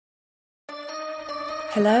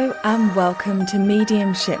Hello and welcome to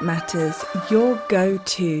Mediumship Matters, your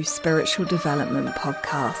go-to spiritual development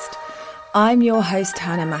podcast. I'm your host,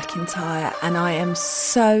 Hannah McIntyre, and I am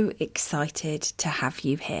so excited to have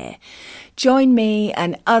you here. Join me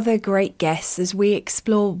and other great guests as we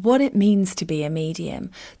explore what it means to be a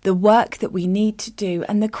medium, the work that we need to do,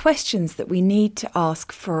 and the questions that we need to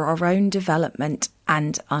ask for our own development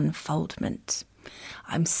and unfoldment.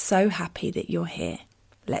 I'm so happy that you're here.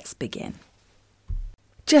 Let's begin.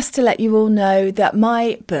 Just to let you all know that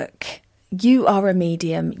my book, You Are a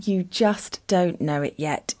Medium, You Just Don't Know It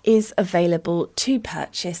Yet, is available to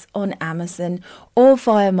purchase on Amazon or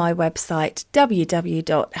via my website,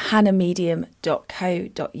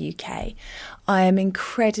 www.hannahmedium.co.uk. I am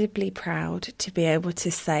incredibly proud to be able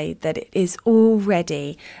to say that it is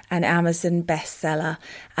already an Amazon bestseller,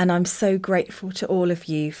 and I'm so grateful to all of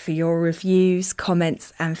you for your reviews,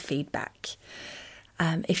 comments and feedback.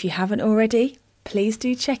 If you haven't already, please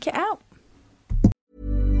do check it out.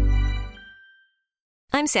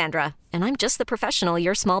 I'm Sandra, and I'm just the professional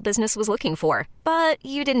your small business was looking for. But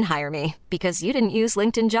you didn't hire me because you didn't use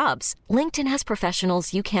LinkedIn Jobs. LinkedIn has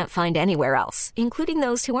professionals you can't find anywhere else, including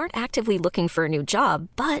those who aren't actively looking for a new job,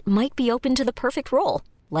 but might be open to the perfect role,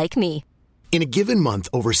 like me. In a given month,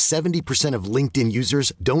 over 70% of LinkedIn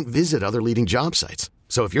users don't visit other leading job sites.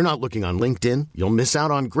 So if you're not looking on LinkedIn, you'll miss out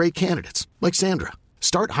on great candidates like Sandra.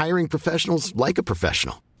 Start hiring professionals like a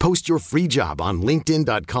professional. Post your free job on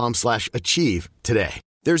linkedin.com/achieve today.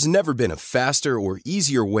 There's never been a faster or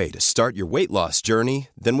easier way to start your weight loss journey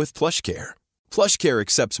than with PlushCare. PlushCare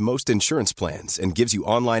accepts most insurance plans and gives you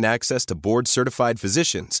online access to board-certified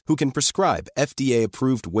physicians who can prescribe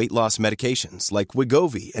FDA-approved weight loss medications like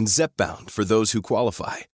Wegovy and Zepbound for those who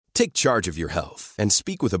qualify. Take charge of your health and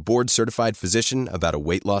speak with a board-certified physician about a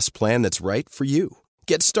weight loss plan that's right for you.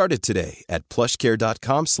 Get started today at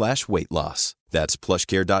plushcare.com/weight loss. That's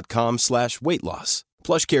plushcare.com/weight loss.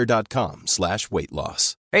 plushcare.com/weight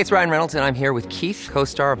loss. Hey, it's Ryan Reynolds, and I'm here with Keith,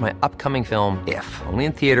 co-star of my upcoming film, If, only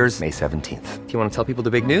in theaters May 17th. Do you want to tell people the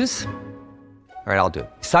big news? All right, I'll do it.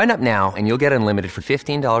 Sign up now and you'll get unlimited for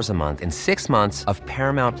 $15 a month and 6 months of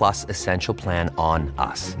Paramount Plus Essential Plan on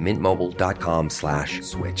us.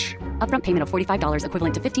 Mintmobile.com/switch. Upfront payment of $45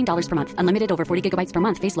 equivalent to $15 per month. Unlimited over 40 gigabytes per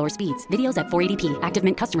month. Face lower speeds. Videos at 480p. Active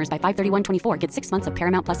Mint customers by 531.24 get 6 months of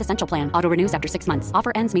Paramount Plus Essential Plan. Auto renews after 6 months.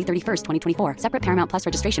 Offer ends May 31st, 2024. Separate Paramount Plus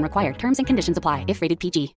registration required. Terms and conditions apply if rated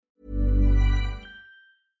PG.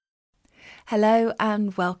 Hello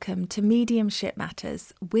and welcome to Mediumship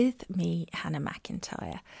Matters with me, Hannah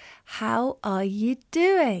McIntyre. How are you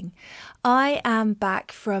doing? I am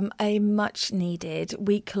back from a much needed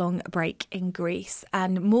week-long break in Greece,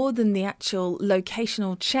 and more than the actual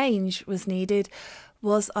locational change was needed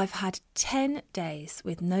was I've had 10 days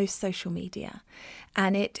with no social media,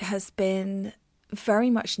 and it has been very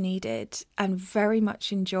much needed and very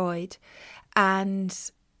much enjoyed. And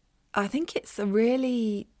I think it's a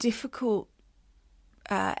really difficult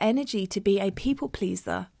energy to be a people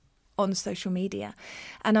pleaser on social media,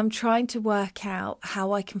 and I'm trying to work out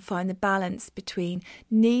how I can find the balance between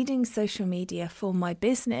needing social media for my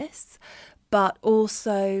business but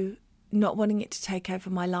also not wanting it to take over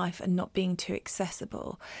my life and not being too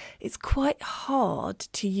accessible. It's quite hard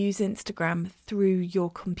to use Instagram through your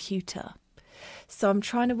computer. So I'm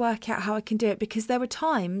trying to work out how I can do it, because there were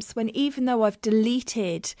times when, even though I've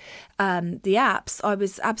deleted the apps, I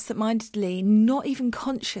was absentmindedly, not even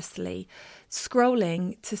consciously,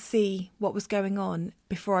 scrolling to see what was going on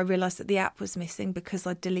before I realised that the app was missing because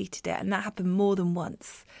I deleted it. And that happened more than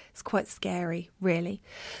once. It's quite scary, really.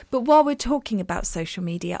 But while we're talking about social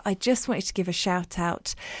media, I just wanted to give a shout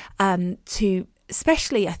out to,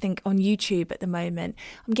 especially I think on YouTube at the moment,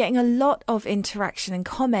 I'm getting a lot of interaction and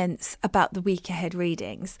comments about the week ahead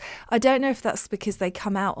readings. I don't know if that's because they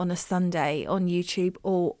come out on a Sunday on YouTube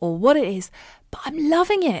or what it is, but I'm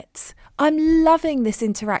loving it. I'm loving this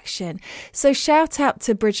interaction. So shout out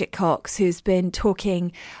to Bridget Cox, who's been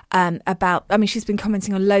talking she's been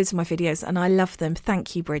commenting on loads of my videos and I love them.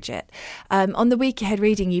 Thank you, Bridget. On the week ahead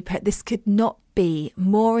reading, you put, "This could not be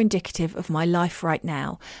more indicative of my life right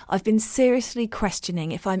now. I've been seriously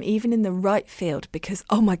questioning if I'm even in the right field because,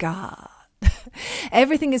 oh my God,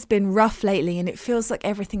 everything has been rough lately and it feels like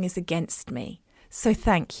everything is against me. So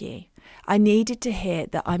thank you. I needed to hear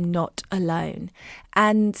that I'm not alone."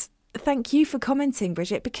 And thank you for commenting,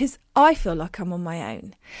 Bridget, because I feel like I'm on my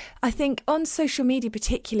own. I think on social media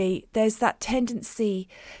particularly, there's that tendency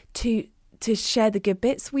to share the good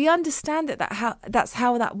bits. We understand that's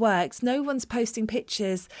how that works. No one's posting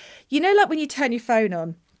pictures. You know, like when you turn your phone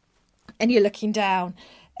on and you're looking down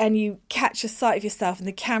and you catch a sight of yourself and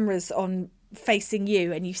the camera's on facing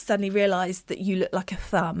you and you suddenly realise that you look like a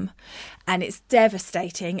thumb, and it's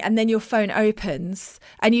devastating, and then your phone opens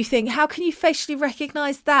and you think, how can you facially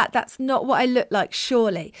recognise that? That's not what I look like,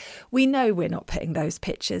 surely. We know we're not putting those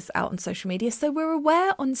pictures out on social media, so we're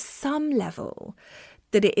aware on some level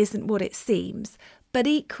that it isn't what it seems. But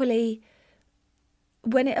equally,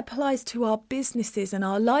 when it applies to our businesses and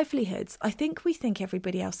our livelihoods, I think we think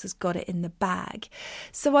everybody else has got it in the bag.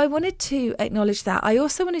 So I wanted to acknowledge that. I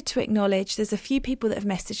also wanted to acknowledge there's a few people that have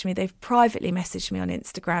messaged me. They've privately messaged me on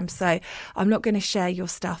Instagram, so I'm not going to share your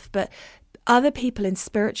stuff. But other people in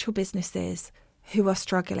spiritual businesses who are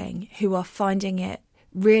struggling, who are finding it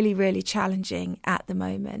really, really challenging at the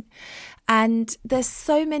moment. And there's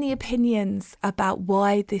so many opinions about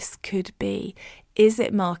why this could be. Is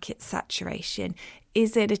it market saturation?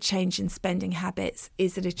 Is it a change in spending habits?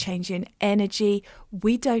 Is it a change in energy?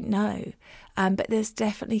 We don't know. But there's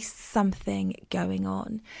definitely something going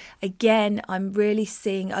on. Again, I'm really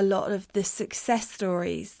seeing a lot of the success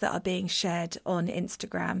stories that are being shared on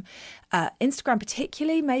Instagram. Instagram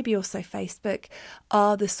particularly, maybe also Facebook,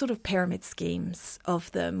 are the sort of pyramid schemes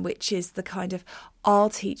of them, which is the kind of, I'll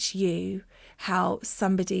teach you how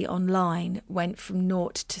somebody online went from 0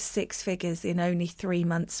 to 6 figures in only 3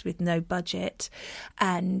 months with no budget.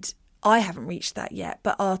 And I haven't reached that yet,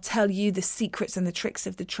 but I'll tell you the secrets and the tricks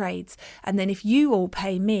of the trades. And then if you all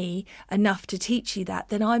pay me enough to teach you that,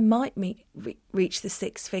 then I might reach the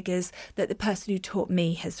 6 figures that the person who taught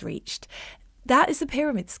me has reached. That is a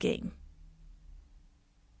pyramid scheme.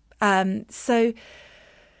 So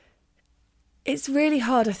it's really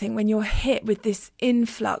hard, I think, when you're hit with this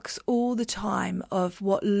influx all the time of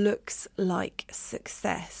what looks like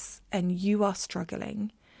success and you are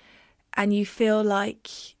struggling and you feel like,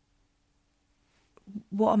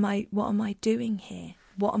 what am I doing here?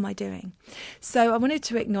 What am I doing? So I wanted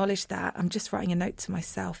to acknowledge that. I'm just writing a note to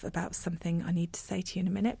myself about something I need to say to you in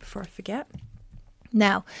a minute before I forget.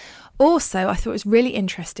 Now, also, I thought it was really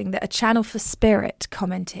interesting that a Channel for Spirit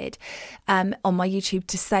commented on my YouTube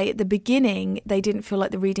to say at the beginning they didn't feel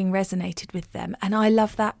like the reading resonated with them. And I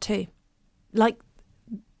love that too. Like,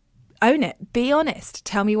 own it. Be honest.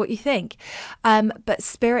 Tell me what you think. But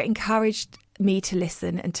Spirit encouraged me to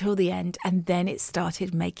listen until the end, and then it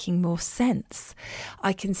started making more sense.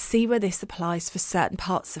 I can see where this applies for certain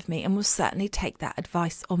parts of me and will certainly take that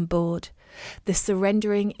advice on board. The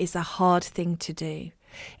surrendering is a hard thing to do.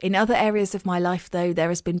 In other areas of my life, though, there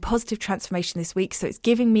has been positive transformation this week, so it's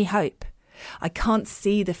giving me hope. I can't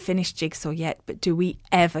see the finished jigsaw yet, but do we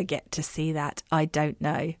ever get to see that? I don't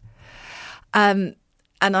know. And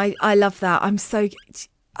I love that. I'm so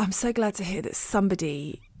glad to hear that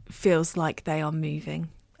somebody feels like they are moving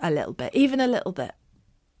a little bit, even a little bit.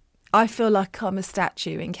 I feel like I'm a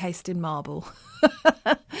statue encased in marble.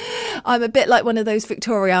 I'm a bit like one of those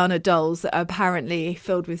Victoriana dolls that are apparently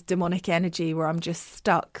filled with demonic energy, where I'm just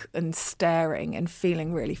stuck and staring and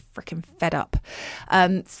feeling really freaking fed up.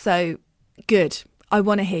 So good. I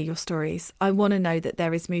want to hear your stories. I want to know that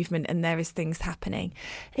there is movement and there is things happening.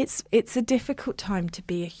 It's a difficult time to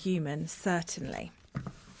be a human, certainly.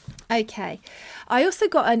 Okay. I also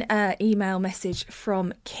got an email message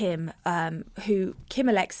from Kim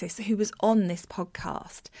Alexis, who was on this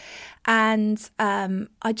podcast. And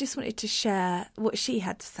I just wanted to share what she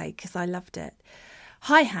had to say because I loved it.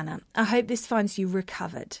 Hi, Hannah. I hope this finds you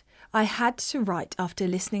recovered. I had to write after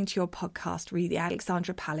listening to your podcast, read the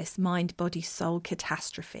Alexandra Palace Mind, Body, Soul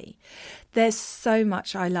Catastrophe. There's so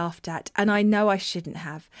much I laughed at, and I know I shouldn't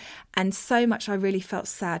have, and so much I really felt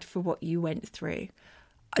sad for what you went through.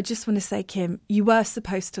 I just want to say, Kim, you were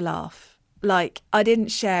supposed to laugh. Like, I didn't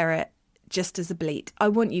share it just as a bleat. I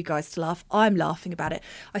want you guys to laugh. I'm laughing about it.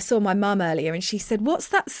 I saw my mum earlier and she said, "What's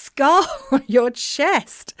that scar on your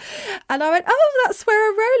chest?" And I went, "Oh, that's where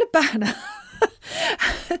a roller banner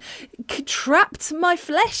trapped my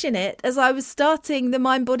flesh in it as I was starting the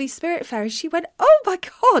Mind, Body, Spirit Fair." And she went, "Oh my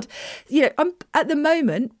God." You know, I'm at the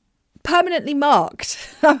moment permanently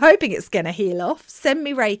marked. I'm hoping it's going to heal off. Send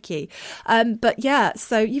me Reiki. But yeah,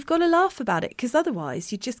 so you've got to laugh about it because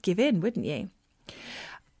otherwise you'd just give in, wouldn't you?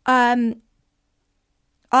 I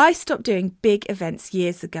stopped doing big events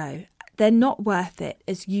years ago. They're not worth it,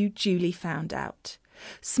 as you duly found out.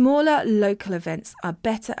 Smaller local events are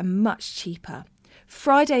better and much cheaper.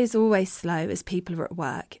 Friday is always slow as people are at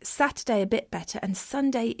work. Saturday a bit better, and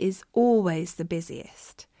Sunday is always the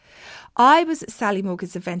busiest. I was at Sally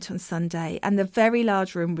Morgan's event on Sunday and the very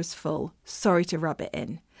large room was full. Sorry to rub it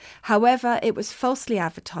in. However, it was falsely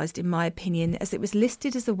advertised in my opinion, as it was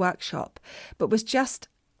listed as a workshop, but was just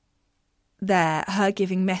there, her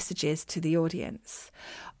giving messages to the audience.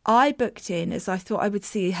 I booked in as I thought I would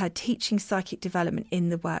see her teaching psychic development in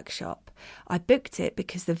the workshop. I booked it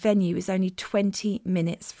because the venue is only 20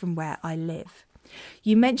 minutes from where I live.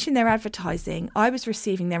 You mentioned their advertising. I was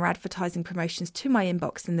receiving their advertising promotions to my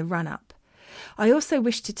inbox in the run-up. I also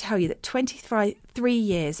wish to tell you that 23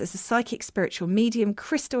 years as a psychic, spiritual medium,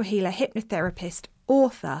 crystal healer, hypnotherapist,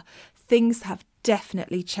 author, things have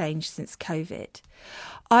definitely changed since COVID.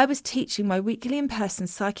 I was teaching my weekly in-person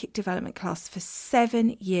psychic development class for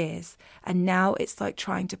 7 years, and now it's like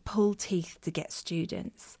trying to pull teeth to get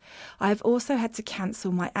students. I have also had to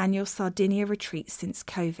cancel my annual Sardinia retreat since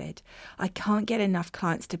COVID. I can't get enough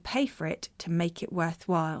clients to pay for it to make it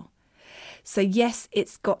worthwhile. So yes,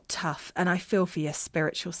 it's got tough, and I feel for your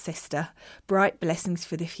spiritual sister. Bright blessings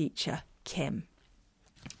for the future, Kim.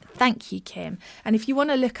 Thank you, Kim. And if you want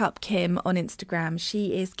to look up Kim on Instagram,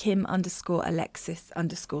 she is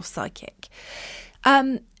Kim_Alexis_psychic.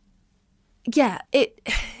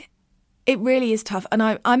 It really is tough. And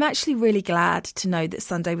I'm actually really glad to know that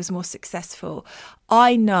Sunday was more successful.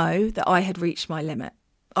 I know that I had reached my limit.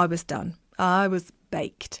 I was done. I was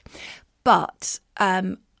baked. But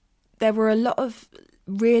there were a lot of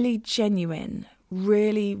really genuine,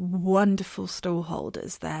 really wonderful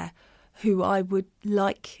stallholders there who I would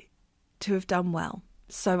like to have done well.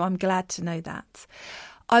 So I'm glad to know that.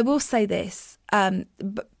 I will say this,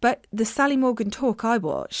 but the Sally Morgan talk I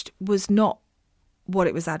watched was not what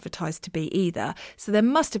it was advertised to be either. So there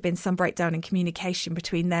must have been some breakdown in communication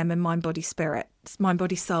between them and Mind, Body, Spirit. It's Mind,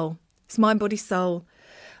 Body, Soul. It's Mind, Body, Soul.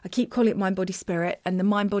 I keep calling it Mind, Body, Spirit, and the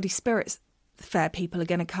Mind, Body, Spirit Fair people are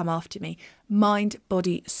going to come after me. Mind,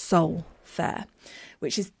 Body, Soul Fair,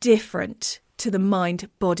 which is different to the Mind,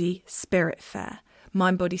 Body, Spirit Fair.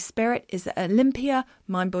 Mind, Body, Spirit is at Olympia.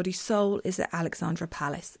 Mind, Body, Soul is at Alexandra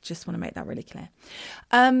Palace. Just want to make that really clear.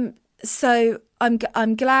 So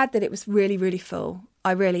I'm glad that it was really, really full.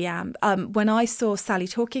 I really am. When I saw Sally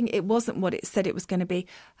talking, it wasn't what it said it was going to be.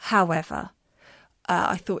 However,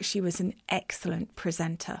 I thought she was an excellent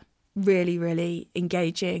presenter. Really, really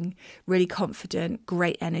engaging, really confident,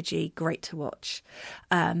 great energy, great to watch.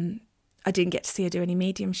 I didn't get to see her do any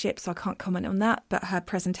mediumship, so I can't comment on that, but her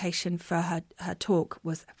presentation for her talk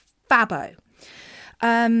was fabbo.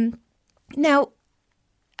 Now,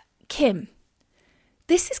 Kim,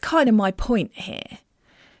 this is kind of my point here,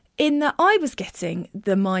 in that I was getting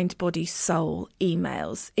the Mind, Body, Soul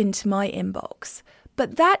emails into my inbox,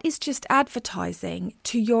 but that is just advertising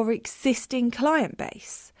to your existing client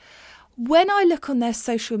base. When I look on their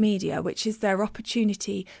social media, which is their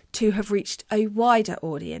opportunity to have reached a wider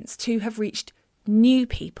audience, to have reached new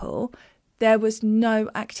people, there was no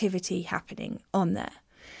activity happening on there.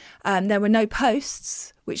 There were no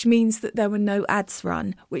posts, which means that there were no ads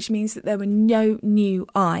run, which means that there were no new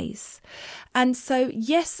eyes. And so,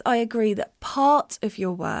 yes, I agree that part of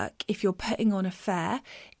your work, if you're putting on a fair,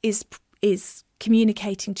 is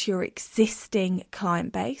communicating to your existing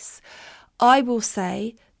client base. I will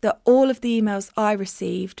say that all of the emails I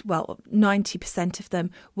received, well, 90% of them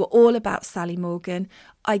were all about Sally Morgan.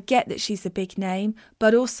 I get that she's a big name,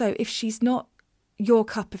 but also if she's not your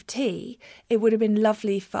cup of tea, it would have been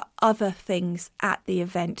lovely for other things at the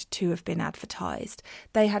event to have been advertised.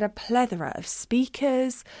 They had a plethora of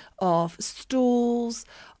speakers, of stalls,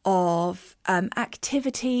 of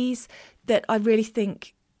activities that I really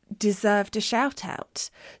think deserved a shout out.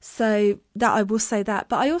 So that I will say that,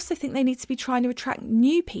 but I also think they need to be trying to attract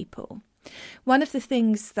new people. One of the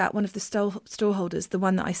things that one of the stallholders, the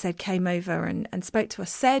one that I said came over and spoke to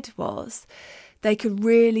us, said was they could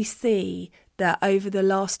really see that over the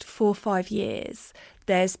last 4 or 5 years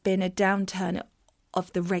there's been a downturn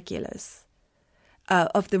of the regulars,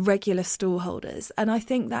 of the regular stallholders, and I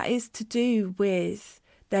think that is to do with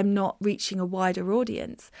them not reaching a wider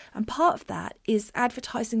audience. And part of that is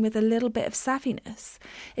advertising with a little bit of savviness.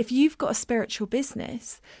 If you've got a spiritual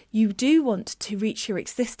business, you do want to reach your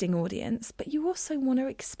existing audience, but you also want to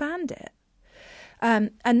expand it.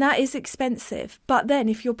 And that is expensive. But then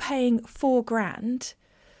if you're paying $4,000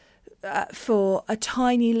 for a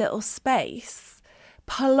tiny little space,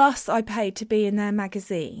 plus I paid to be in their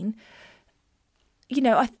magazine,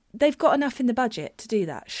 they've got enough in the budget to do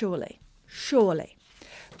that, surely.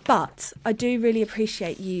 But I do really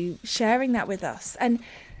appreciate you sharing that with us. And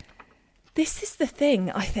this is the thing,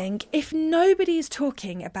 I think. If nobody is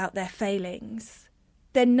talking about their failings,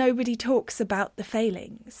 then nobody talks about the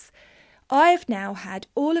failings. I've now had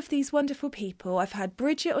all of these wonderful people. I've had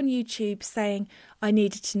Bridget on YouTube saying, I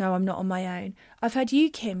needed to know I'm not on my own. I've had you,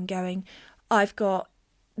 Kim, going, I've got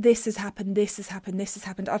this has happened, this has happened, this has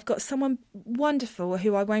happened. I've got someone wonderful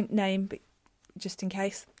who I won't name, but just in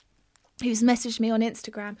case, who's messaged me on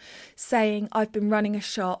Instagram saying, I've been running a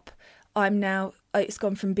shop. It's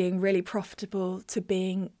gone from being really profitable to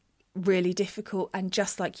being really difficult. And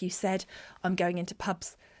just like you said, I'm going into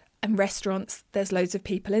pubs and restaurants. There's loads of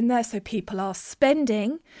people in there. So people are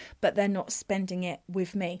spending, but they're not spending it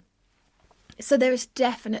with me. So there is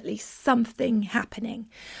definitely something happening.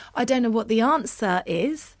 I don't know what the answer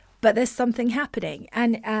is, but there's something happening.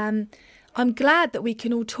 And I'm glad that we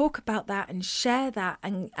can all talk about that and share that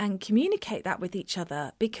and communicate that with each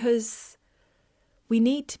other, because we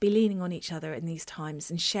need to be leaning on each other in these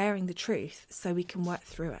times and sharing the truth so we can work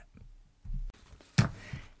through it.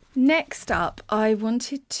 Next up, I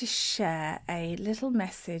wanted to share a little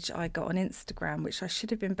message I got on Instagram, which I should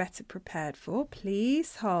have been better prepared for.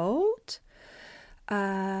 Please hold.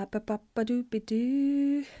 Here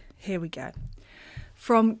we go.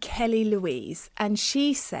 From Kelly Louise. And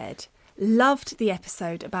she said, loved the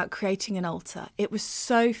episode about creating an altar. It was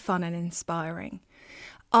so fun and inspiring.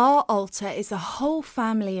 Our altar is a whole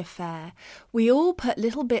family affair. We all put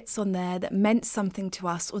little bits on there that meant something to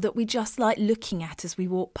us or that we just like looking at as we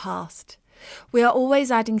walk past. We are always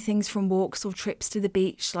adding things from walks or trips to the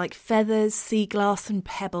beach like feathers, sea glass and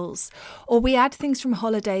pebbles, or we add things from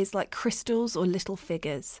holidays like crystals or little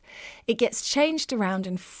figures. It gets changed around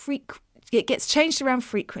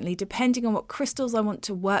frequently depending on what crystals I want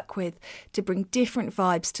to work with to bring different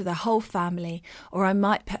vibes to the whole family, or I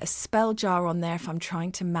might put a spell jar on there if I'm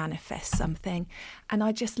trying to manifest something. And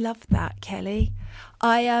I just love that, Kelly.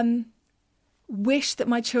 I wish that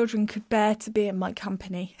my children could bear to be in my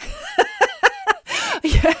company.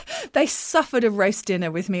 Yeah, they suffered a roast dinner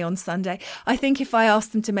with me on Sunday. I think if I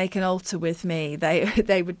asked them to make an altar with me,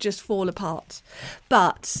 they would just fall apart.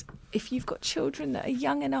 But if you've got children that are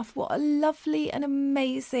young enough, what a lovely and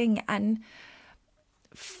amazing and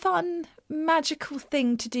fun, magical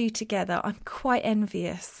thing to do together. I'm quite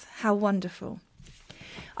envious. How wonderful.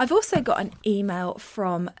 I've also got an email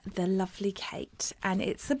from the lovely Kate, and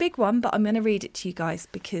it's a big one, but I'm going to read it to you guys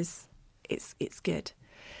because it's good.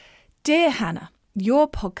 Dear Hannah, your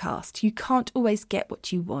podcast, You Can't Always Get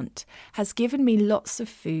What You Want, has given me lots of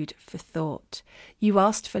food for thought. You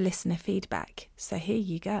asked for listener feedback, so here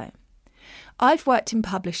you go. I've worked in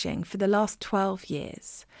publishing for the last 12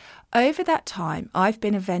 years. Over that time, I've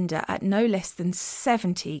been a vendor at no less than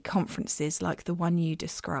 70 conferences like the one you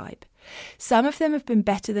describe. Some of them have been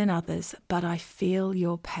better than others, but I feel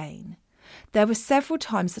your pain. There were several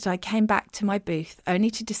times that I came back to my booth only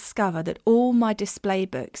to discover that all my display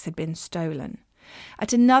books had been stolen.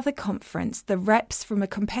 At another conference, the reps from a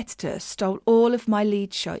competitor stole all of my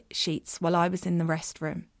lead sheets while I was in the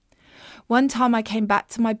restroom. One time I came back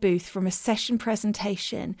to my booth from a session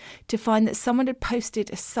presentation to find that someone had posted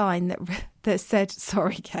a sign that said,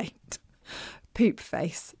 sorry, Kate, poop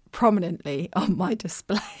face, prominently on my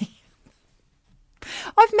display.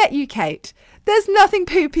 I've met you, Kate. There's nothing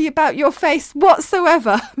poopy about your face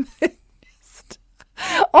whatsoever.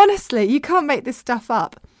 Honestly, you can't make this stuff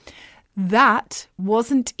up. That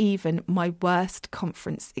wasn't even my worst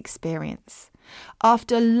conference experience.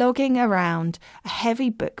 After logging around heavy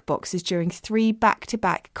book boxes during 3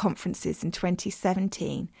 back-to-back conferences in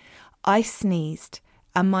 2017, I sneezed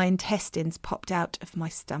and my intestines popped out of my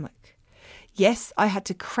stomach. Yes, I had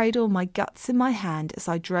to cradle my guts in my hand as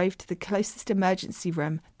I drove to the closest emergency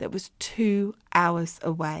room that was 2 hours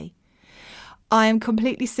away. I am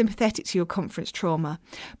completely sympathetic to your conference trauma,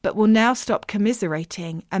 but will now stop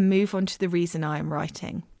commiserating and move on to the reason I am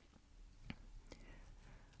writing.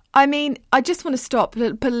 I mean, I just want to stop,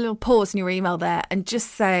 put a little pause in your email there and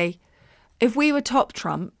just say, if we were top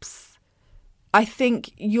trumps, I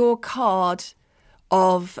think your card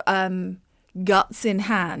of guts in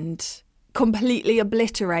hand completely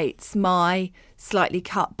obliterates my slightly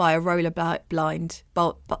cut by a roller banner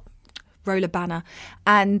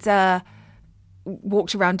and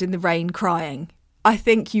walked around in the rain crying. I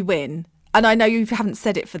think you win. And I know you haven't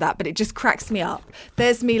said it for that, but it just cracks me up.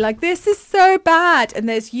 There's me like, this is so bad. And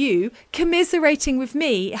there's you commiserating with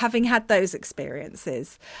me having had those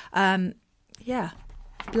experiences. Yeah,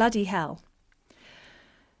 bloody hell.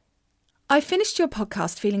 I finished your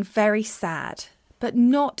podcast feeling very sad, but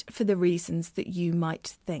not for the reasons that you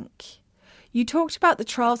might think. You talked about the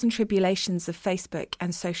trials and tribulations of Facebook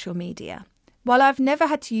and social media. While I've never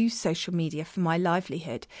had to use social media for my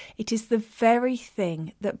livelihood, it is the very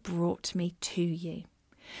thing that brought me to you.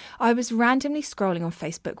 I was randomly scrolling on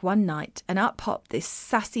Facebook one night and up popped this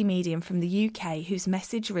sassy medium from the UK whose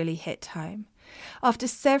message really hit home. After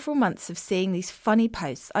several months of seeing these funny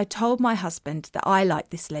posts, I told my husband that I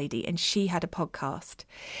liked this lady and she had a podcast.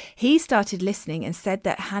 He started listening and said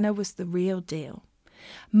that Hannah was the real deal.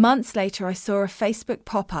 Months later, I saw a Facebook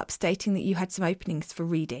pop-up stating that you had some openings for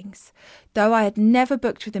readings. Though I had never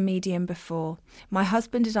booked with a medium before, my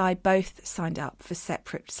husband and I both signed up for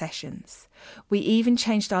separate sessions. We even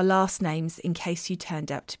changed our last names in case you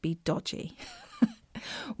turned out to be dodgy.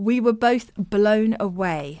 We were both blown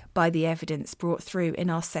away by the evidence brought through in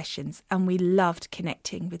our sessions, and we loved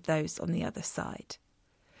connecting with those on the other side.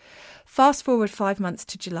 Fast forward 5 months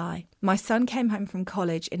to July. My son came home from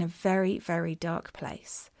college in a very, very dark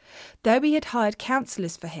place. Though we had hired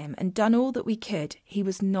counsellors for him and done all that we could, he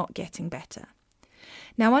was not getting better.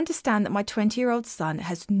 Now understand that my 20-year-old son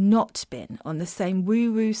has not been on the same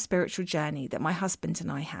woo-woo spiritual journey that my husband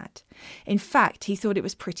and I had. In fact, he thought it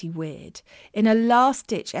was pretty weird. In a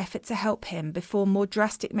last-ditch effort to help him before more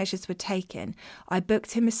drastic measures were taken, I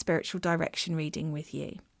booked him a spiritual direction reading with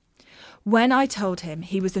you. When I told him,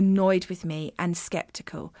 he was annoyed with me and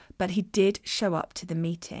sceptical, but he did show up to the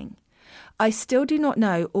meeting. I still do not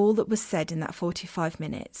know all that was said in that 45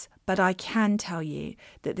 minutes, but I can tell you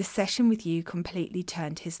that the session with you completely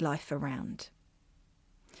turned his life around.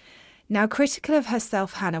 Now, critical of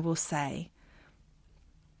herself, Hannah will say,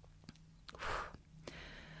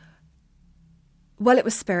 well, it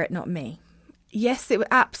was spirit, not me. Yes, it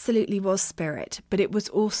absolutely was spirit, but it was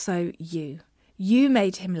also you. You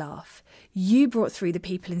made him laugh. You brought through the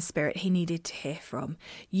people in spirit he needed to hear from.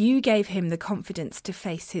 You gave him the confidence to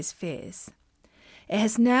face his fears. It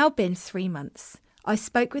has now been 3 months. I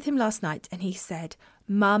spoke with him last night and he said,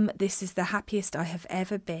 "Mum, this is the happiest I have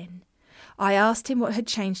ever been." I asked him what had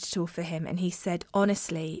changed at all for him and he said,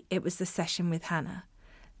 honestly, it was the session with Hannah.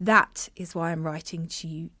 That is why I'm writing to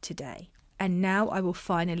you today. And now I will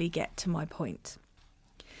finally get to my point.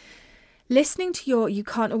 Listening to your You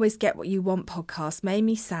Can't Always Get What You Want podcast made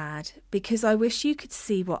me sad because I wish you could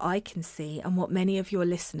see what I can see and what many of your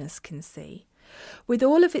listeners can see. With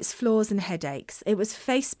all of its flaws and headaches, it was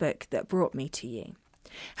Facebook that brought me to you.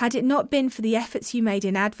 Had it not been for the efforts you made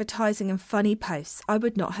in advertising and funny posts, I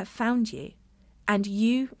would not have found you. And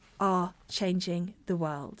you are changing the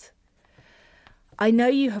world. I know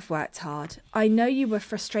you have worked hard. I know you were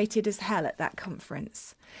frustrated as hell at that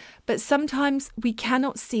conference. But sometimes we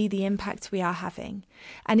cannot see the impact we are having.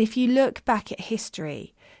 And if you look back at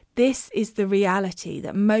history, this is the reality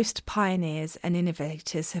that most pioneers and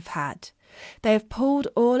innovators have had. They have pulled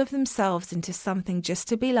all of themselves into something just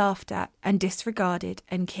to be laughed at and disregarded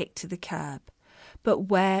and kicked to the curb. But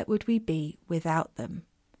where would we be without them?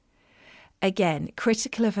 Again,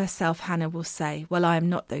 critical of herself, Hannah will say, well, I am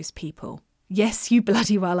not those people. Yes, you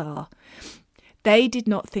bloody well are. They did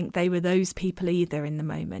not think they were those people either in the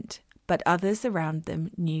moment, but others around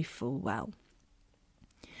them knew full well.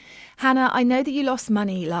 Hannah, I know that you lost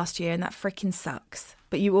money last year and that frickin' sucks,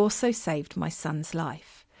 but you also saved my son's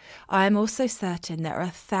life. I am also certain there are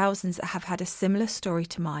thousands that have had a similar story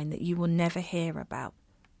to mine that you will never hear about.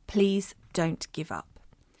 Please don't give up.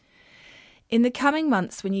 In the coming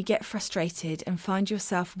months, when you get frustrated and find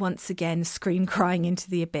yourself once again scream crying into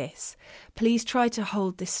the abyss, please try to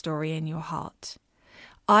hold this story in your heart.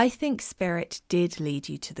 I think spirit did lead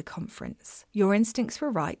you to the conference. Your instincts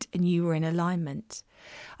were right and you were in alignment.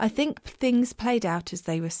 I think things played out as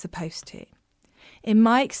they were supposed to. In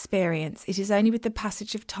my experience, it is only with the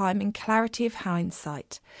passage of time and clarity of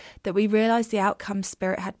hindsight that we realise the outcomes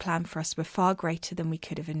spirit had planned for us were far greater than we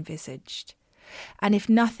could have envisaged. And if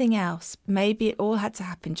nothing else, maybe it all had to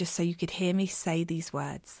happen just so you could hear me say these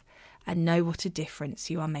words and know what a difference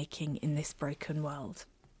you are making in this broken world.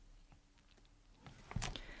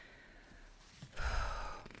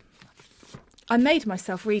 I made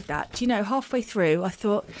myself read that. Do you know, halfway through, I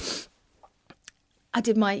thought I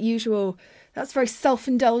did my usual, that's very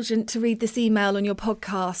self-indulgent to read this email on your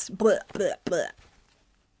podcast. Blah, blah, blah.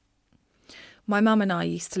 My mum and I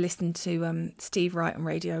used to listen to Steve Wright on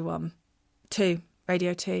Radio 2,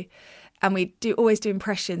 and we always do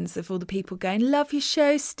impressions of all the people going, love your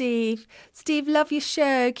show, Steve. Steve, love your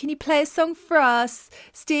show. Can you play a song for us?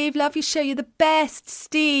 Steve, love your show. You're the best,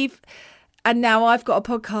 Steve. And now I've got a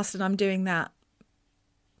podcast and I'm doing that.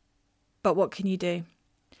 But what can you do?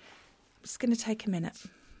 I'm just going to take a minute.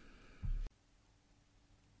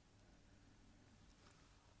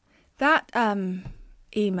 That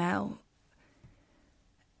email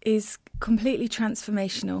is completely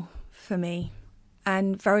transformational for me.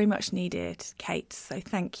 And very much needed, Kate, so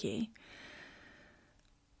thank you.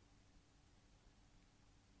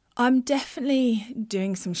 I'm definitely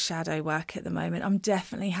doing some shadow work at the moment. I'm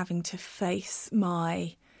definitely having to face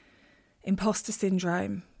my imposter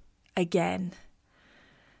syndrome again.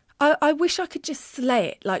 I wish I could just slay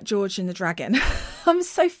it like George and the Dragon. I'm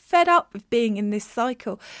so fed up with being in this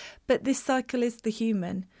cycle. But this cycle is the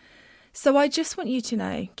human. So I just want you to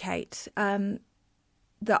know, Kate,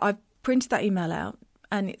 that I've printed that email out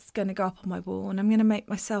and it's going to go up on my wall and I'm going to make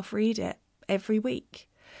myself read it every week.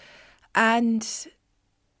 And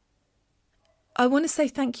I want to say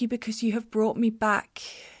thank you because you have brought me back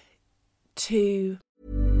to...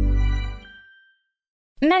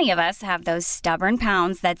 Many of us have those stubborn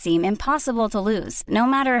pounds that seem impossible to lose, no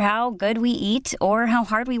matter how good we eat or how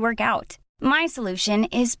hard we work out. My solution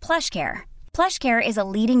is PlushCare. PlushCare is a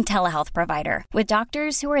leading telehealth provider with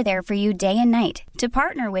doctors who are there for you day and night to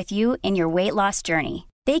partner with you in your weight loss journey.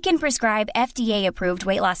 They can prescribe FDA-approved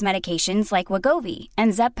weight loss medications like Wegovy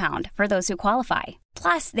and Zepbound for those who qualify.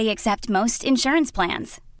 Plus, they accept most insurance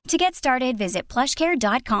plans. To get started, visit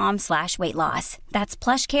plushcare.com/weightloss. That's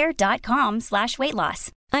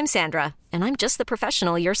plushcare.com/weightloss. I'm Sandra, and I'm just the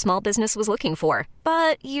professional your small business was looking for.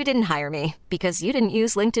 But you didn't hire me because you didn't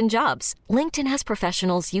use LinkedIn Jobs. LinkedIn has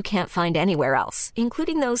professionals you can't find anywhere else,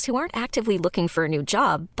 including those who aren't actively looking for a new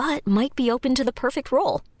job, but might be open to the perfect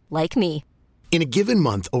role, like me. In a given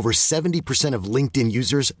month, over 70% of LinkedIn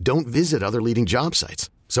users don't visit other leading job sites.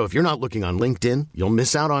 So if you're not looking on LinkedIn, you'll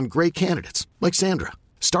miss out on great candidates like Sandra.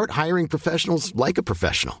 Start hiring professionals like a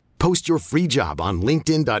professional. Post your free job on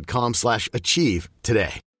linkedin.com/achieve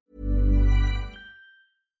today.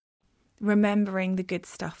 Remembering the good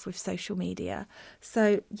stuff with social media.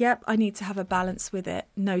 So, yep, I need to have a balance with it.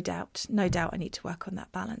 No doubt I need to work on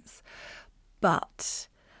that balance. But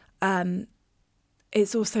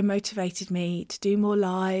it's also motivated me to do more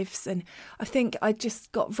lives. And I think I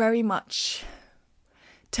just got very much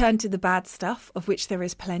turned to the bad stuff, of which there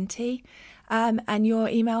is plenty. And your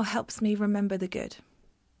email helps me remember the good.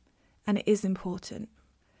 And it is important.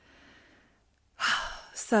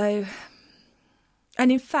 So,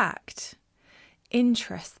 and in fact,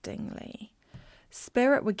 interestingly,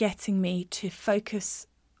 Spirit were getting me to focus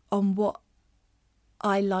on what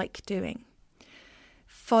I like doing,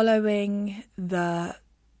 following the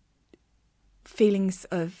feeling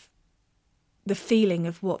of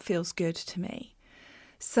what feels good to me.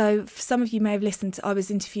 So some of you may have listened to, I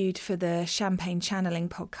was interviewed for the Champagne Channeling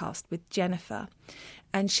podcast with Jennifer,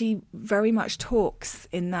 and she very much talks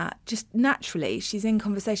in that, just naturally, she's in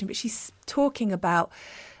conversation, but she's talking about,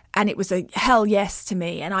 and it was a hell yes to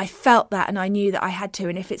me, and I felt that, and I knew that I had to,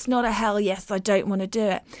 and if it's not a hell yes, I don't want to do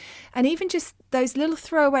it. And even just those little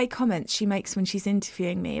throwaway comments she makes when she's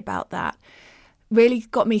interviewing me about that really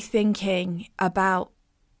got me thinking about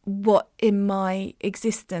what in my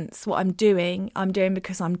existence, what I'm doing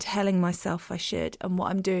because I'm telling myself I should, and what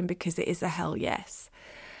I'm doing because it is a hell yes.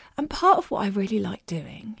 And part of what I really like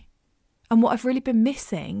doing and what I've really been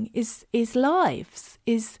missing is lives,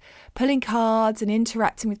 is pulling cards and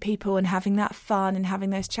interacting with people and having that fun and having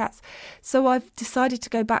those chats. So I've decided to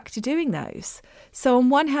go back to doing those. So on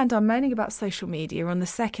one hand, I'm moaning about social media. On the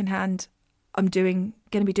second hand, I'm going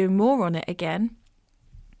to be doing more on it again.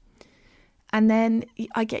 And then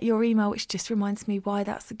I get your email, which just reminds me why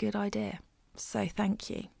that's a good idea. So thank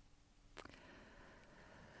you.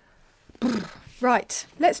 Right,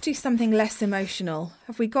 let's do something less emotional.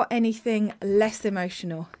 Have we got anything less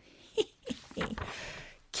emotional?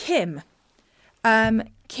 Kim.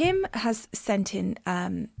 Kim has sent in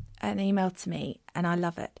an email to me, and I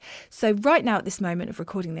love it. So right now at this moment of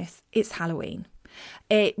recording this, it's Halloween.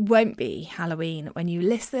 It won't be Halloween when you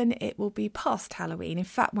listen, it will be past Halloween. In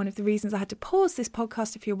fact, one of the reasons I had to pause this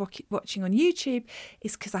podcast, if you're watching on YouTube,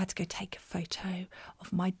 is because I had to go take a photo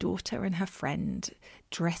of my daughter and her friend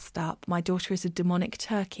dressed up. My daughter is a demonic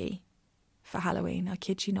turkey for Halloween, I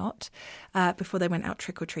kid you not, before they went out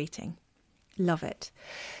trick-or-treating. Love it.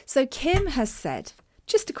 So Kim has said,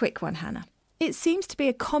 just a quick one, Hannah. It seems to be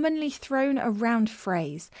a commonly thrown around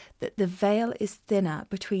phrase that the veil is thinner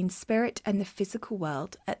between spirit and the physical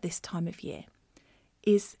world at this time of year.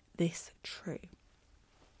 Is this true?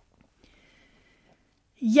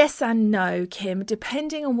 Yes and no, Kim,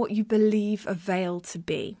 depending on what you believe a veil to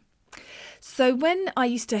be. So when I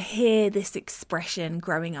used to hear this expression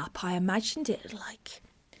growing up, I imagined it like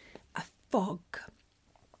a fog,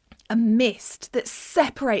 a mist that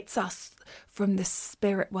separates us from the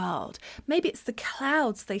spirit world. Maybe it's the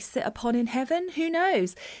clouds they sit upon in heaven, who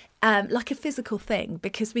knows? Like a physical thing,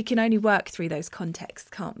 because we can only work through those contexts,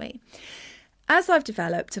 can't we? As I've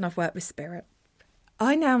developed and I've worked with spirit,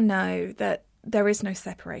 I now know that there is no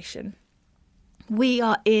separation. We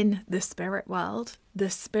are in the spirit world. The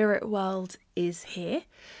spirit world is here.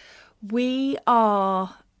 We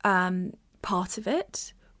are part of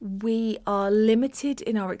it. We are limited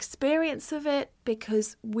in our experience of it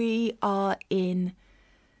because we are in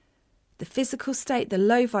the physical state, the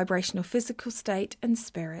low vibrational physical state, and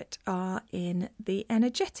spirit are in the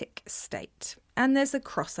energetic state. And there's a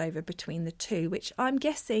crossover between the two, which I'm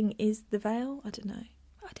guessing is the veil. I don't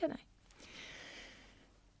know.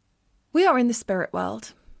 We are in the spirit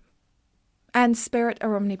world, and spirit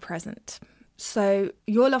are omnipresent. So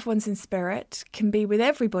your loved ones in spirit can be with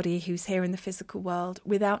everybody who's here in the physical world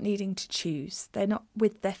without needing to choose. They're not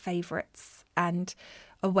with their favourites and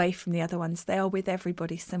away from the other ones. They are with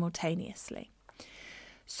everybody simultaneously.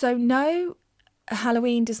 So no,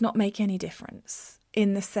 Halloween does not make any difference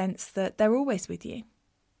in the sense that they're always with you.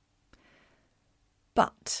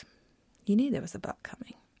 But, you knew there was a but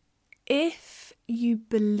coming. If you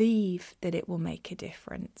believe that it will make a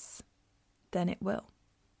difference, then it will.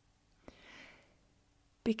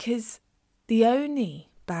 Because the only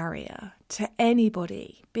barrier to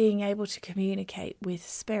anybody being able to communicate with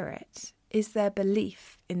spirit is their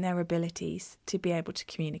belief in their abilities to be able to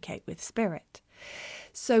communicate with spirit.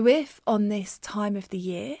 So if on this time of the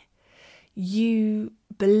year you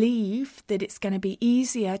believe that it's going to be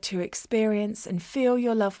easier to experience and feel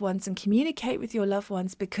your loved ones and communicate with your loved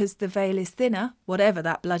ones because the veil is thinner, whatever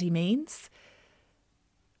that bloody means,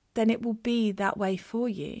 then it will be that way for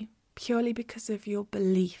you purely because of your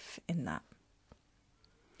belief in that.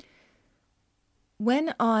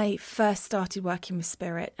 When I first started working with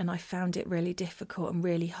spirit and I found it really difficult and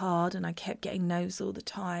really hard and I kept getting no's all the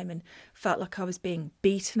time and felt like I was being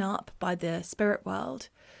beaten up by the spirit world,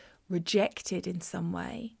 rejected in some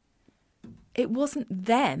way, it wasn't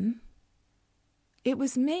them, it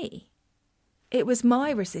was me. It was my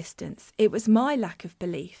resistance. It was my lack of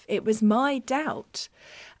belief. It was my doubt.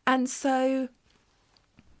 And so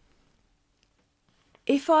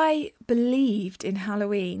if I believed in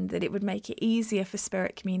Halloween that it would make it easier for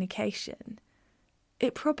spirit communication,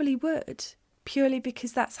 it probably would, purely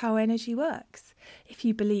because that's how energy works. If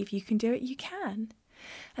you believe you can do it, you can.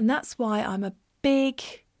 And that's why I'm a big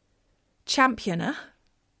championer,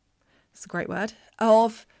 it's a great word,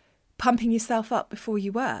 of pumping yourself up before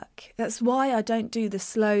you work. That's why I don't do the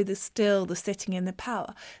slow, the still, the sitting in the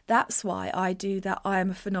power. That's why I do that. I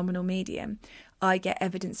am a phenomenal medium. I get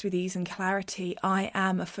evidence with ease and clarity. I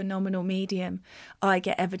am a phenomenal medium. I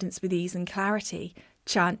get evidence with ease and clarity.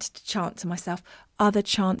 Chant to myself. Other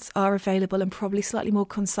chants are available and probably slightly more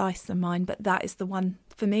concise than mine, but that is the one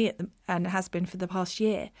for me and has been for the past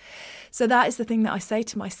year. So that is the thing that I say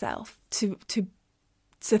to myself to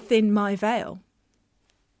thin my veil.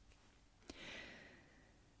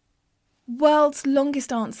 World's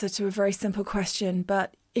longest answer to a very simple question,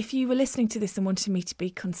 but if you were listening to this and wanted me to be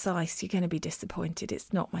concise, you're going to be disappointed.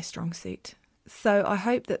 It's not my strong suit. So I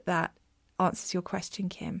hope that answers your question,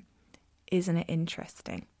 Kim. Isn't it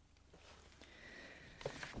interesting?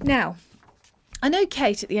 Now, I know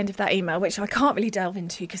Kate at the end of that email, which I can't really delve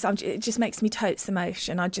into because it just makes me totes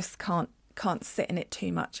emotion. I just can't sit in it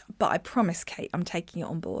too much. But I promise, Kate, I'm taking it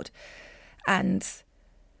on board. And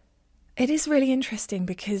it is really interesting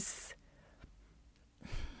because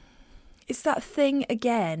it's that thing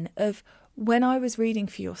again of when I was reading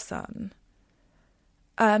for your son,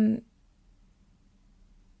 I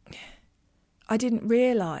didn't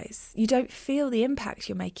realise you don't feel the impact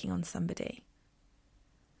you're making on somebody.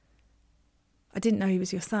 I didn't know he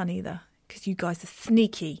was your son either because you guys are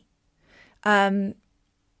sneaky. Yeah.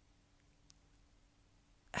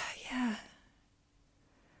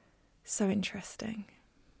 So interesting.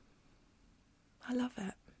 I love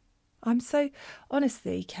it. I'm so,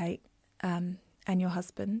 honestly, Kate, and your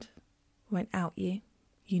husband won't out you.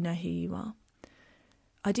 You know who you are.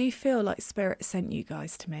 I do feel like Spirit sent you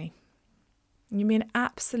guys to me. You've been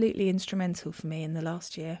absolutely instrumental for me in the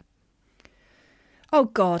last year. Oh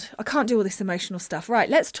God, I can't do all this emotional stuff. Right,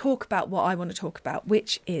 let's talk about what I want to talk about,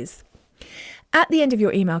 which is at the end of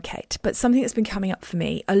your email, Kate, but something that's been coming up for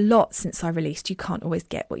me a lot since I released You Can't Always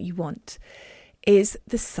Get What You Want, is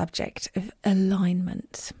the subject of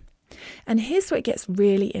alignment. And here's where it gets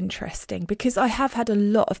really interesting, because I have had a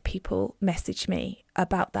lot of people message me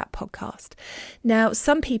about that podcast. Now,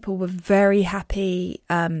 some people were very happy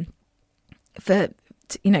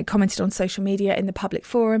commented on social media in the public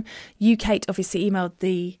forum. You, Kate, obviously emailed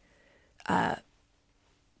the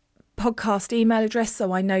podcast email address,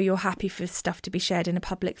 so I know you're happy for stuff to be shared in a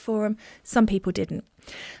public forum. Some people didn't.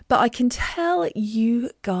 But I can tell you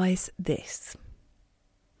guys this.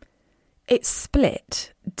 It's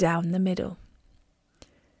split down the middle.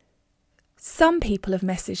 Some people have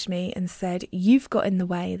messaged me and said, you've got in the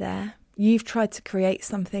way there. You've tried to create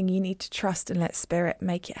something. You need to trust and let Spirit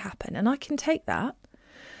make it happen. And I can take that.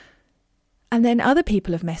 And then other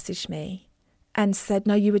people have messaged me and said,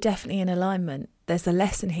 no, you were definitely in alignment. There's a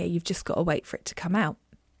lesson here. You've just got to wait for it to come out.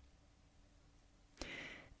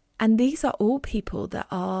 And these are all people that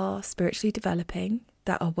are spiritually developing,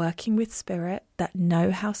 that are working with spirit, that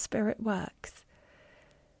know how spirit works.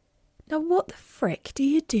 Now, what the frick do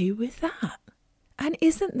you do with that? And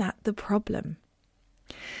isn't that the problem?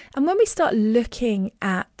 And when we start looking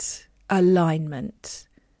at alignment,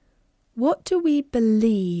 what do we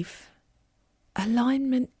believe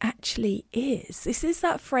alignment actually is? This is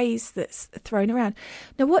that phrase that's thrown around.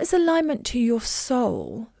 Now, what is alignment to your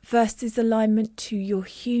soul versus alignment to your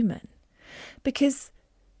human? Because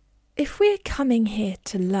if we're coming here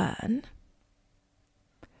to learn,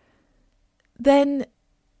 then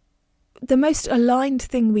the most aligned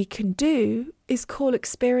thing we can do is call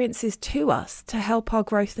experiences to us to help our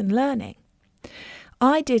growth and learning.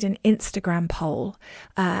 I did an Instagram poll.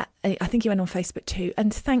 I think you went on Facebook too.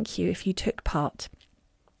 And thank you if you took part.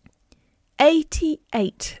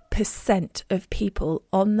 88% of people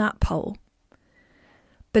on that poll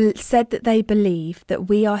said that they believe that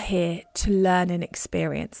we are here to learn and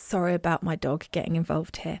experience. Sorry about my dog getting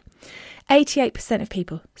involved here. 88% of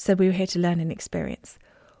people said we were here to learn and experience.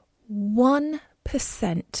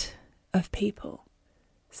 1% of people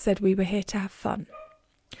said we were here to have fun.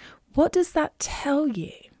 What does that tell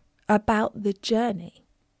you about the journey?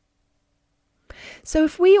 So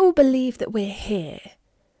if we all believe that we're here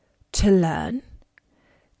to learn,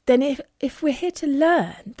 then if we're here to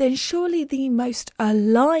learn, then surely the most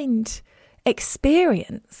aligned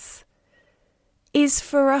experience is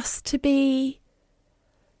for us to be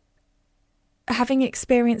having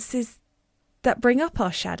experiences that bring up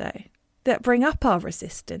our shadow, that bring up our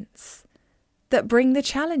resistance, that bring the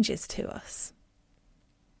challenges to us.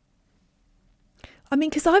 I mean,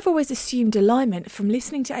 because I've always assumed alignment from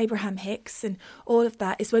listening to Abraham Hicks and all of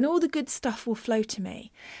that is when all the good stuff will flow to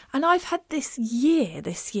me. And I've had this year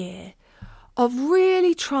of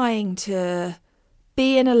really trying to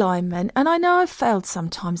be in alignment. And I know I've failed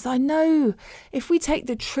sometimes. I know if we take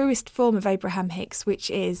the truest form of Abraham Hicks, which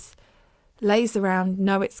is lays around,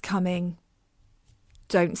 know it's coming,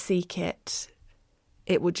 don't seek it,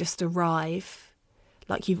 it will just arrive.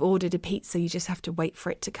 Like you've ordered a pizza, you just have to wait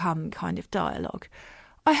for it to come kind of dialogue.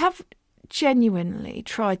 I have genuinely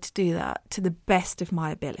tried to do that to the best of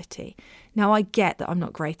my ability. Now, I get that I'm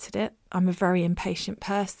not great at it. I'm a very impatient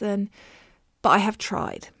person, but I have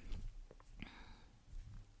tried.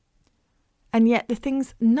 And yet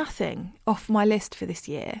nothing off my list for this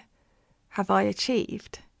year have I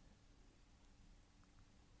achieved.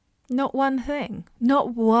 Not one thing.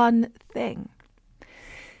 Not one thing.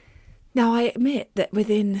 Now, I admit that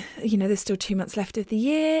within, there's still 2 months left of the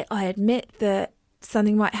year. I admit that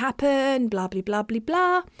something might happen, blah, blah, blah, blah,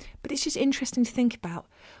 blah. But it's just interesting to think about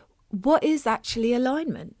what is actually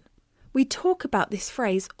alignment. We talk about this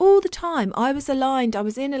phrase all the time. I was aligned, I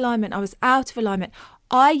was in alignment, I was out of alignment.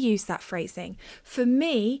 I use that phrasing. For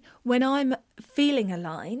me, when I'm feeling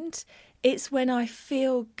aligned, it's when I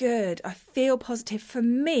feel good, I feel positive. For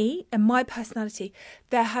me and my personality,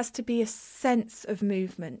 there has to be a sense of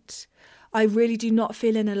movement. I really do not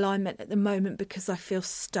feel in alignment at the moment because I feel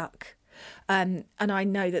stuck. And I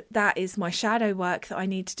know that is my shadow work that I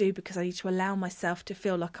need to do because I need to allow myself to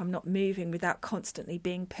feel like I'm not moving without constantly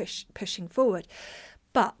being pushing forward.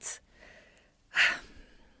 But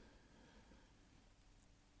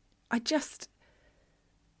I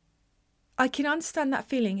can understand that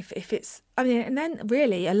feeling if it's, and then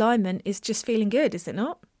really alignment is just feeling good, is it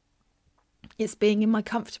not? It's being in my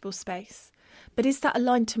comfortable space. But is that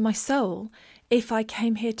aligned to my soul if I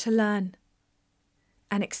came here to learn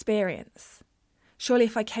and experience? Surely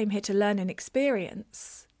if I came here to learn and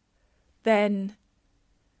experience, then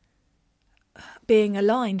being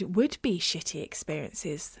aligned would be shitty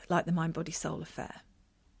experiences like the mind-body-soul affair.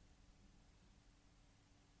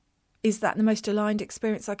 Is that the most aligned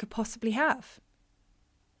experience I could possibly have?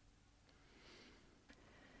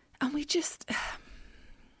 And we just,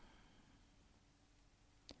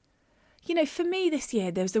 for me this year,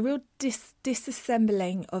 there was a real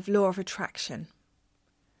disassembling of law of attraction.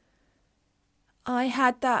 I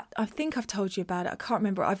had that, I think I've told you about it, I can't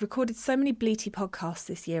remember. I've recorded so many bleaty podcasts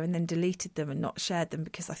this year and then deleted them and not shared them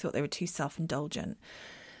because I thought they were too self-indulgent.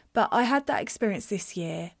 But I had that experience this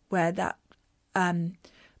year where that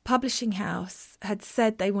publishing house had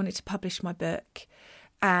said they wanted to publish my book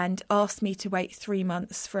and asked me to wait 3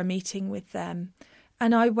 months for a meeting with them.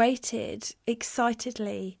 And I waited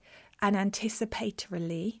excitedly and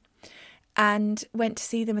anticipatorily and went to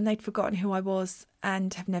see them, and they'd forgotten who I was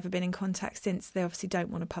and have never been in contact since. They obviously don't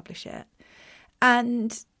want to publish it.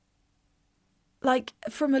 And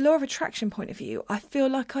from a law of attraction point of view, I feel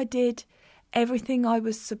like I did everything I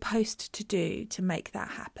was supposed to do to make that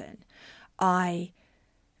happen. I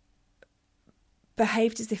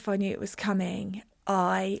behaved as if I knew it was coming.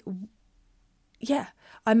 I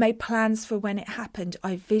I made plans for when it happened.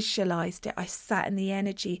 I visualised it. I sat in the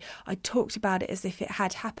energy. I talked about it as if it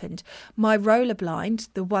had happened. My roller blind,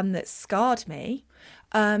 the one that scarred me,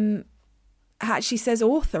 actually says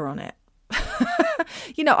author on it.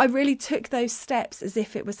 I really took those steps as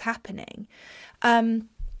if it was happening. And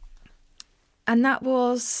that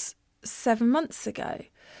was 7 months ago.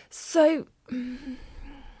 So, I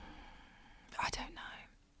don't know.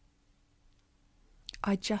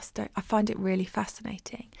 I just don't. I find it really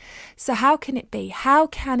fascinating. So how can it be? How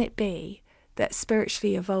can it be that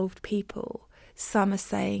spiritually evolved people, some are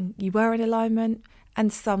saying you were in alignment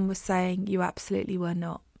and some were saying you absolutely were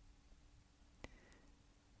not?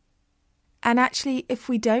 And actually, if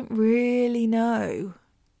we don't really know,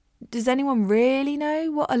 does anyone really know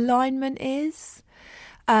what alignment is?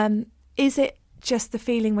 Is it just the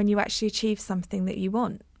feeling when you actually achieve something that you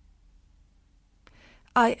want?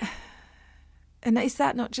 And is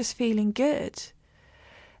that not just feeling good?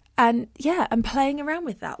 And I'm playing around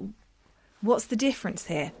with that. What's the difference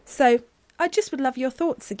here? So I just would love your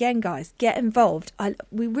thoughts again, guys. Get involved.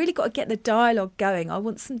 We really got to get the dialogue going. I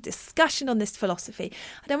want some discussion on this philosophy.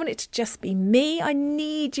 I don't want it to just be me. I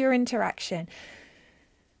need your interaction.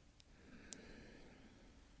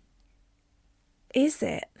 Is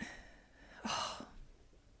it?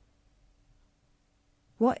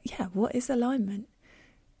 What is alignment?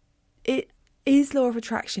 Is law of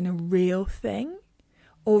attraction a real thing?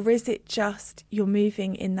 Or is it just you're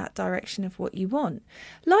moving in that direction of what you want?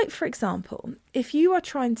 Like, for example, if you are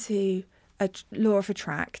trying to law of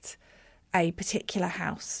attract a particular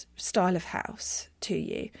house, style of house to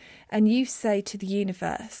you, and you say to the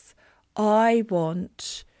universe, I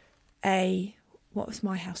want what was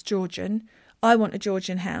my house? Georgian. I want a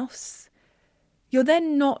Georgian house. You're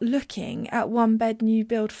then not looking at 1-bed new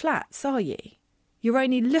build flats, are you? You're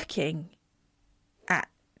only looking at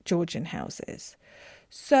Georgian houses.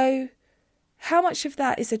 So how much of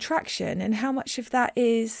that is attraction and how much of that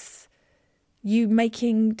is you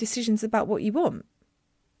making decisions about what you want?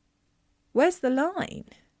 Where's the line?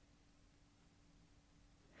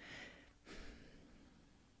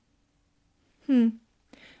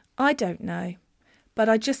 I don't know. But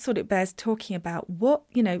I just thought it bears talking about what's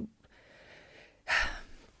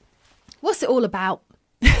it all about?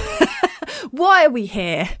 Why are we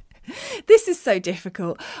here? This is so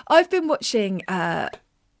difficult. I've been watching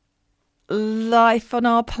Life on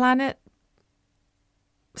Our Planet,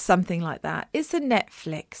 something like that. It's a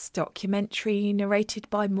Netflix documentary narrated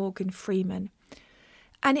by Morgan Freeman.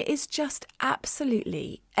 And it is just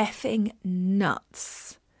absolutely effing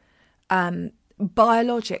nuts.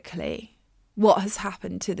 Biologically, what has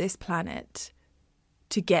happened to this planet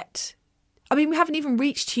to get... I mean, we haven't even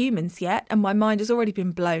reached humans yet, and my mind has already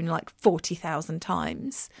been blown like 40,000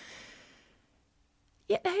 times.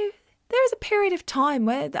 There is a period of time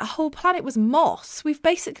where the whole planet was moss. We've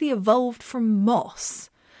basically evolved from moss.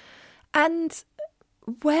 And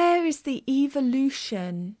where is the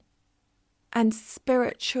evolution and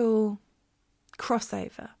spiritual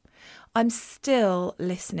crossover? I'm still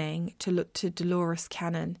listening to Dolores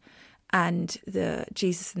Cannon and the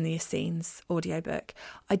Jesus and the Essenes audiobook.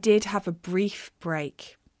 I did have a brief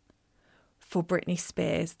break for Britney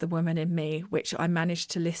Spears, The Woman in Me, which I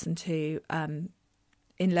managed to listen to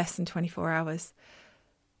in less than 24 hours.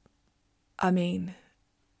 I mean,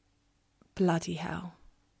 bloody hell.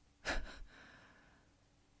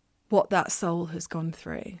 What that soul has gone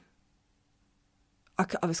through.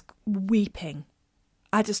 I was weeping.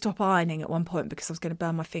 I had to stop ironing at one point because I was going to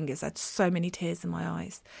burn my fingers. I had so many tears in my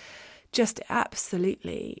eyes. Just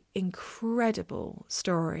absolutely incredible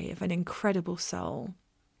story of an incredible soul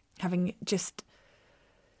having just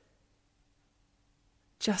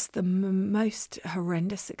the most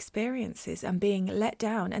horrendous experiences and being let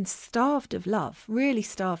down and starved of love, really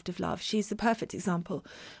starved of love. She's the perfect example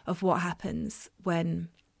of what happens when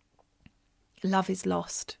love is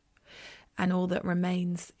lost and all that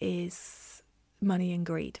remains is money and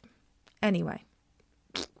greed. Anyway.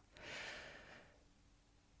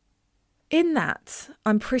 In that,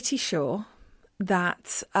 I'm pretty sure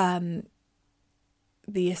that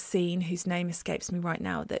the Essene, whose name escapes me right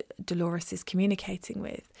now, that Dolores is communicating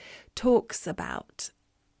with, talks about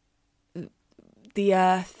the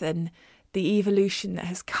earth and the evolution that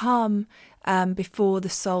has come before the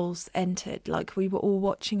souls entered, like we were all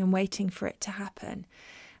watching and waiting for it to happen.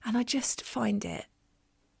 And I just find it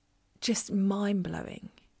just mind-blowing,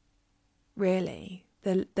 really,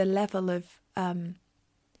 the level of...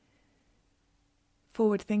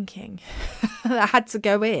 forward thinking that had to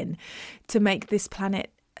go in to make this planet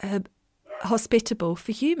hospitable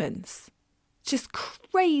for humans. Just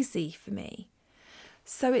crazy for me.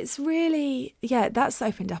 So it's really, that's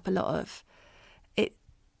opened up a lot of it.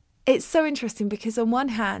 It's so interesting because on one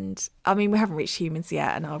hand, I mean, we haven't reached humans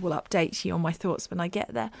yet, and I will update you on my thoughts when I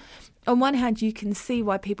get there. On one hand, you can see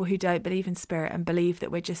why people who don't believe in spirit and believe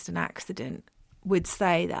that we're just an accident would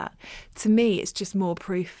say that. To me, it's just more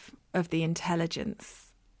proof of the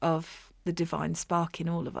intelligence of the divine spark in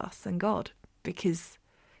all of us and God, because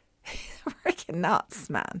it's freaking nuts,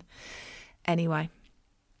 man. Anyway,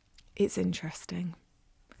 it's interesting.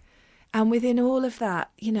 And within all of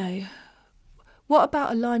that, you know, what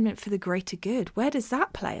about alignment for the greater good? Where does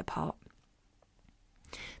that play a part?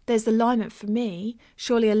 There's alignment for me.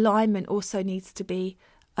 Surely alignment also needs to be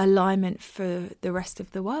alignment for the rest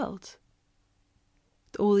of the world.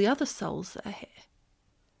 All the other souls that are here.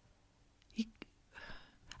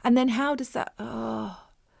 And then how does that...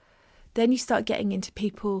 Then you start getting into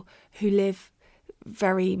people who live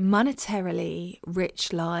very monetarily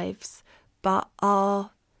rich lives, but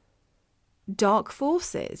are dark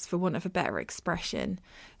forces, for want of a better expression,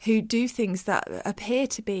 who do things that appear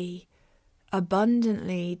to be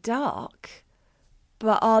abundantly dark,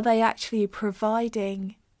 but are they actually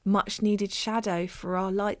providing much needed shadow for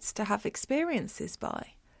our lights to have experiences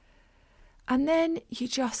by? And then you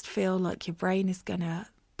just feel like your brain is going to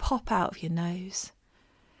pop out of your nose.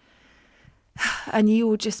 And you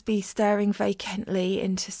will just be staring vacantly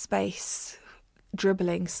into space,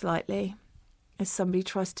 dribbling slightly as somebody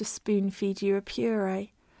tries to spoon feed you a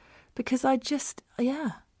puree. Because I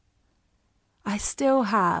still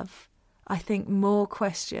have, I think, more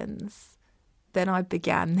questions than I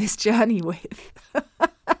began this journey with.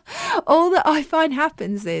 All that I find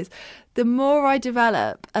happens is the more I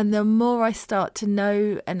develop and the more I start to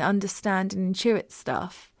know and understand and intuit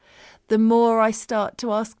stuff, the more I start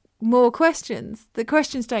to ask more questions. The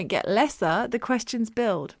questions don't get lesser, the questions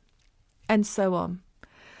build, and so on.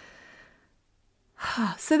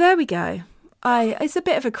 So there we go. It's a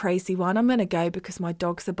bit of a crazy one. I'm going to go because my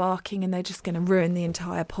dogs are barking and they're just going to ruin the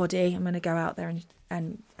entire poddy. I'm going to go out there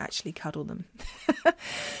and actually cuddle them.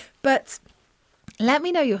 But let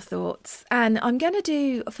me know your thoughts. And I'm going to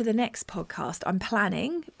do, for the next podcast, I'm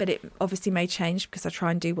planning, but it obviously may change because I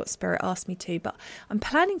try and do what Spirit asked me to, but I'm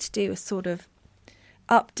planning to do a sort of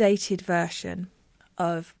updated version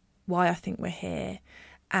of why I think we're here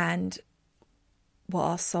and what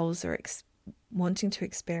our souls are wanting to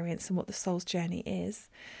experience and what the soul's journey is.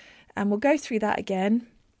 And we'll go through that again.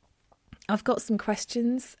 I've got some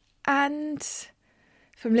questions, and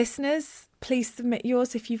from listeners, please submit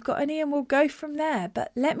yours if you've got any, and we'll go from there.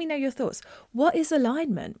 But let me know your thoughts. What is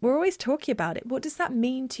alignment? We're always talking about it. What does that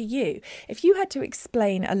mean to you? If you had to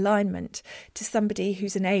explain alignment to somebody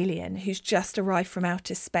who's an alien, who's just arrived from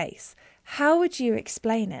outer space, how would you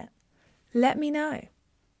explain it? Let me know,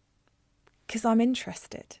 because I'm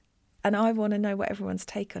interested. And I want to know what everyone's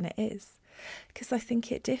take on it is, because I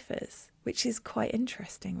think it differs, which is quite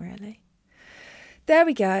interesting, really. There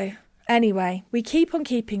we go. Anyway, we keep on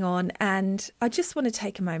keeping on, and I just want to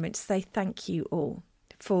take a moment to say thank you all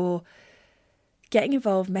for getting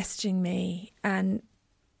involved, messaging me and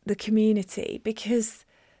the community, because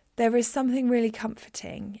there is something really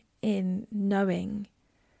comforting in knowing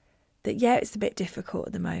that, it's a bit difficult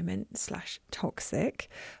at the moment, /toxic,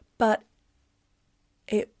 but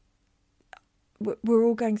we're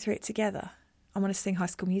all going through it together. I want to sing High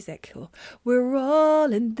School Musical. We're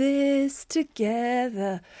all in this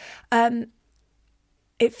together.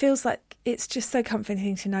 It feels like it's just so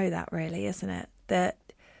comforting to know that, really, isn't it? That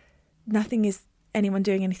nothing is anyone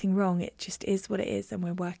doing anything wrong. It just is what it is, and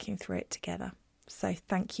we're working through it together. So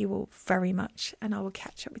thank you all very much, and I will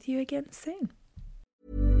catch up with you again soon.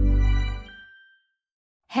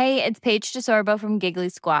 Hey, it's Paige DeSorbo from Giggly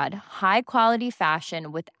Squad. High quality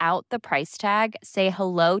fashion without the price tag. Say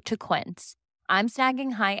hello to Quince. I'm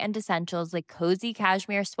snagging high-end essentials like cozy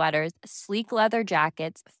cashmere sweaters, sleek leather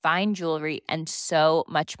jackets, fine jewelry, and so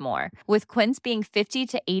much more. With Quince being 50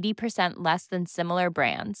 to 80% less than similar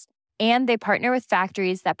brands. And they partner with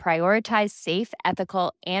factories that prioritize safe,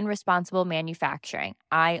 ethical, and responsible manufacturing.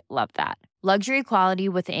 I love that. Luxury quality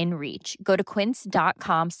within reach. Go to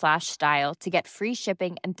quince.com/style to get free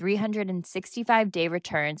shipping and 365-day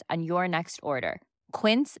returns on your next order.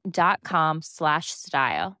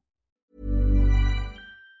 Quince.com/style.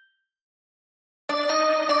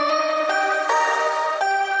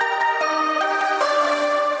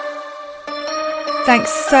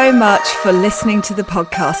 Thanks so much for listening to the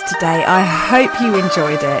podcast today. I hope you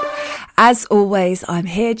enjoyed it. As always, I'm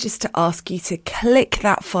here just to ask you to click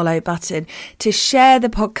that follow button, to share the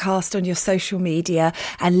podcast on your social media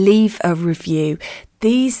and leave a review.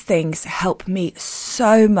 These things help me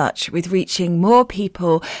so much with reaching more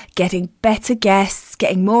people, getting better guests,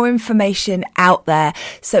 getting more information out there.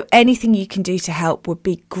 So anything you can do to help would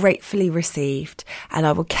be gratefully received. And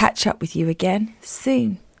I will catch up with you again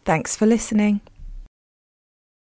soon. Thanks for listening.